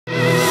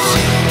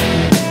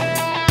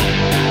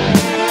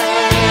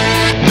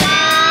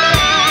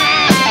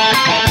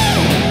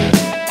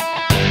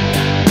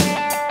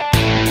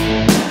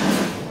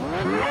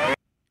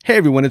Hey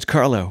everyone, it's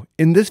Carlo.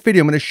 In this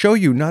video, I'm going to show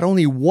you not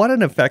only what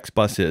an effects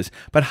bus is,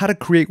 but how to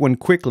create one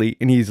quickly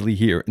and easily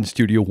here in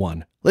Studio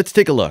One. Let's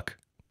take a look.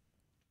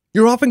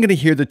 You're often going to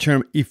hear the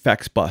term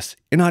effects bus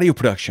in audio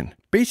production.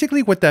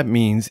 Basically what that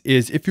means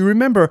is, if you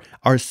remember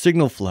our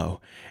signal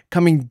flow,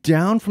 coming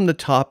down from the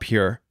top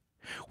here,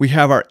 we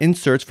have our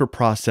inserts for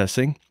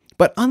processing.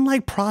 But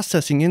unlike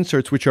processing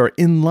inserts, which are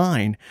in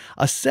line,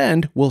 a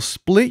send will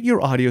split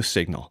your audio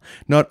signal.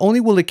 Not only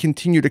will it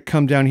continue to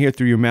come down here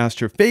through your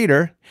master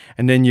fader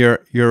and then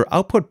your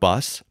output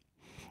bus,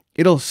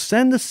 it'll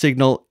send the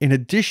signal in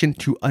addition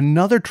to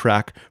another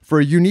track for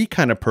a unique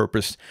kind of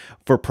purpose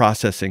for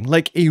processing,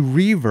 like a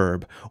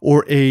reverb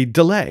or a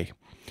delay.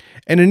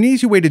 And an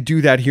easy way to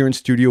do that here in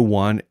Studio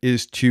One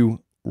is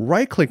to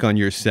right-click on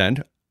your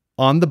send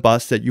on the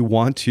bus that you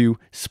want to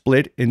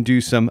split and do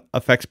some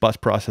effects bus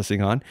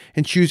processing on,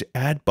 and choose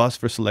Add Bus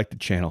for selected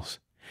channels.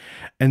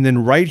 And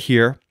then right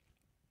here,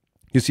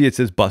 you see it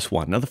says Bus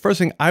 1. Now the first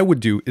thing I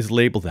would do is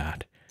label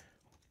that.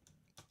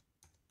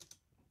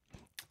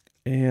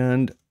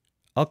 And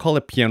I'll call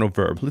it piano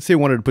verb. Let's say I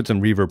wanted to put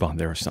some reverb on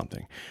there or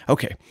something.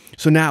 Okay,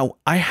 so now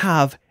I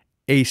have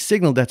a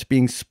signal that's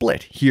being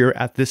split here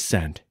at this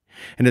send.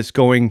 And it's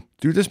going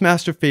through this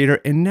master fader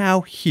and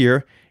now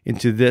here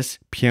into this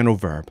piano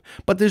verb.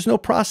 But there's no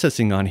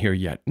processing on here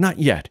yet. Not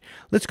yet.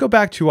 Let's go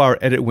back to our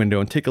edit window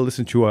and take a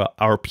listen to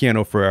our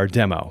piano for our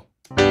demo.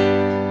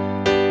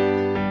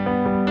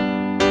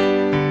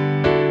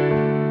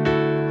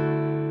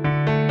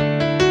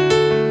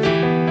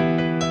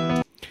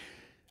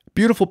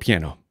 Beautiful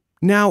piano.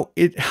 Now,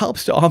 it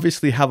helps to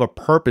obviously have a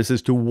purpose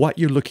as to what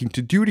you're looking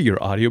to do to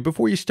your audio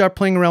before you start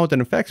playing around with an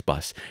effects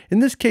bus. In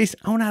this case,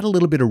 I want to add a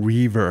little bit of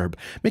reverb.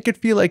 Make it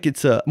feel like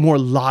it's more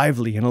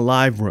lively in a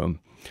live room.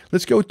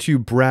 Let's go to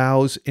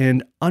Browse,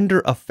 and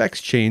under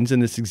Effects Chains in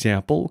this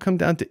example, we'll come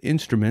down to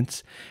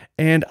Instruments,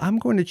 and I'm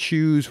going to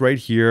choose right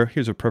here,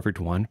 here's a perfect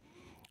one.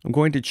 I'm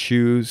going to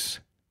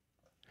choose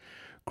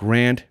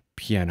Grand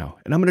Piano,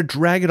 and I'm going to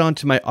drag it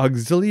onto my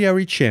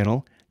auxiliary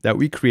channel that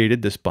we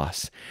created, this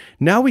bus.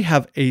 Now we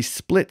have a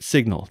split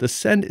signal. The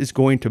send is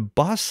going to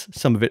bus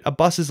some of it. A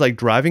bus is like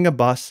driving a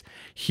bus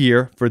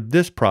here for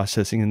this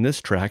processing in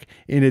this track,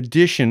 in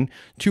addition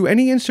to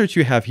any inserts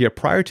you have here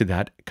prior to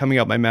that coming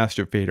out my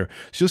master fader.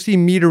 So you'll see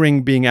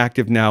metering being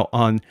active now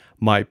on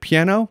my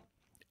piano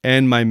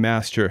and my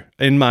master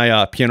and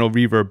my piano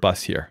reverb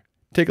bus here.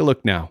 Take a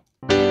look now.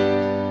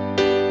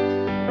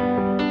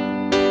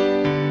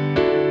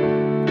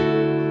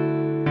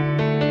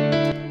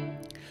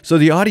 So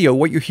the audio,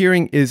 what you're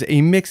hearing is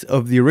a mix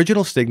of the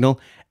original signal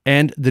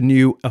and the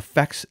new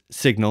effects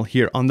signal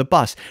here on the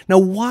bus. Now,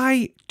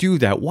 why do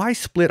that? Why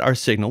split our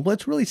signal? Well,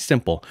 it's really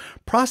simple.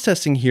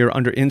 Processing here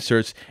under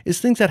inserts is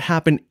things that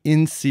happen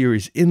in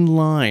series, in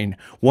line,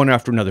 one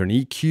after another. An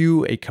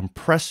EQ, a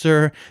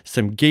compressor,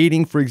 some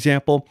gating, for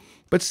example.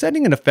 But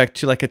setting an effect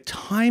to like a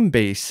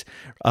time-based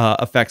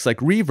effects like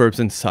reverbs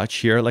and such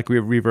here, like we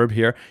have reverb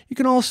here, you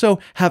can also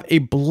have a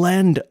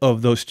blend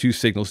of those two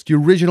signals, the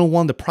original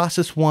one, the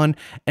process one,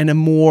 and a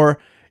more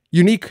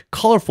unique,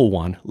 colorful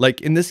one,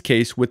 like in this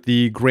case with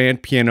the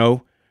Grand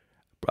Piano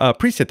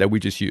preset that we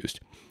just used.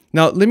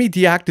 Now, let me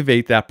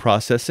deactivate that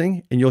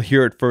processing, and you'll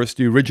hear it first,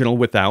 the original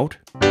without.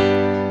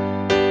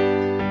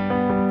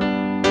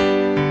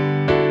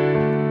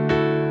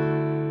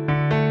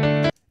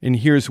 And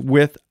here's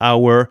with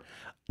our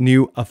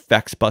new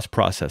effects bus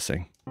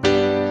processing.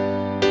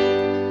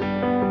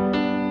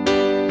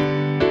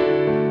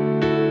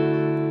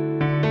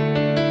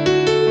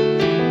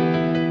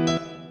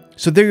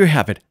 So there you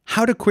have it,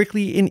 how to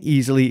quickly and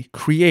easily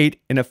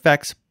create an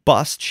effects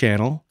bus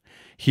channel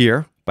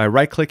here by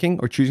right-clicking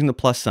or choosing the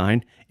plus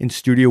sign in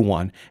Studio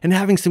One and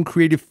having some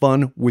creative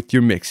fun with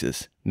your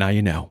mixes. Now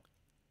you know.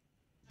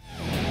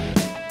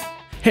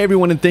 Hey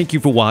everyone, and thank you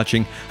for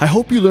watching. I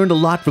hope you learned a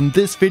lot from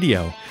this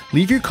video.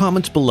 Leave your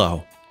comments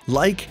below.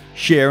 Like,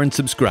 share, and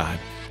subscribe.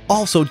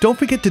 Also, don't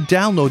forget to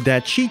download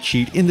that cheat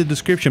sheet in the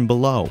description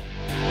below.